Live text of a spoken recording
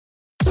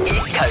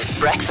East Coast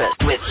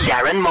Breakfast with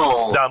Darren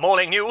Maul. The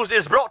morning news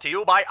is brought to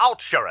you by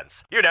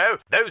Outsurance. You know,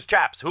 those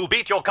chaps who'll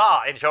beat your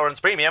car insurance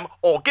premium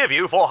or give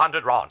you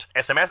 400 rand.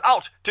 SMS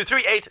out to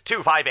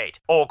 38258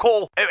 or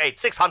call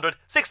 08600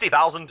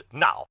 60,000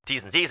 now.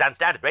 T's and C's and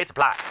standard rates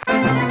apply.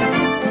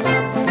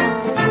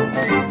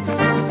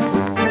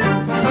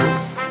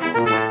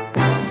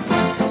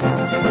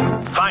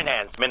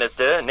 Finance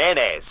Minister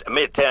Nene's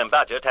mid-term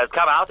budget has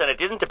come out and it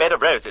isn't a bed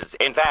of roses.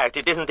 In fact,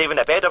 it isn't even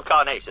a bed of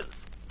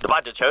carnations. The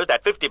budget shows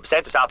that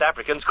 50% of South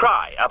Africans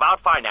cry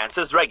about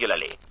finances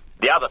regularly.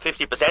 The other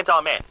 50%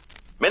 are men.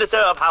 Minister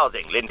of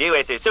Housing Lindiwe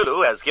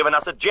Sisulu has given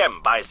us a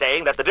gem by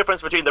saying that the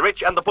difference between the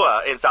rich and the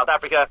poor in South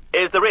Africa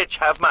is the rich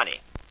have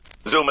money.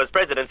 Zuma's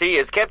presidency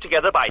is kept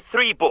together by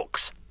 3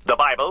 books: the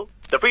Bible,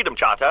 the Freedom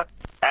Charter,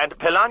 and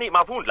Pelani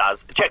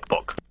Mavundla's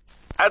checkbook.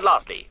 And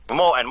lastly,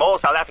 more and more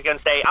South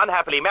Africans stay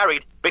unhappily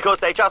married because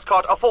they just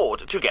can't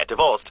afford to get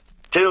divorced.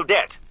 Till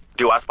death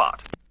do us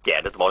part. The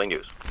end of the morning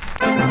news.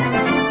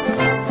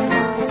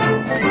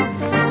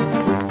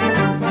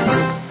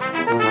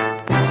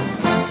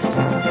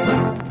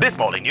 This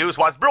morning news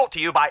was brought to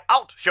you by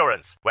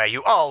Outsurance, where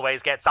you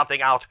always get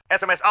something out.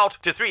 SMS out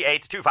to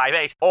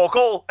 38258 or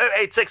call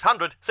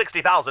 08600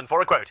 60,000 for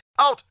a quote.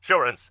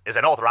 Outsurance is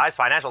an authorized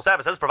financial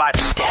services provider.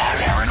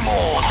 Darren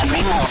Maul.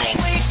 Every morning.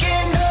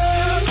 Waking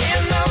up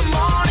in the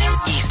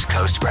morning. East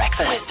Coast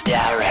Breakfast with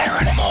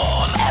Darren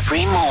Maul.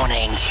 Every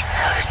morning. East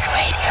Coast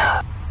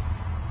Radio.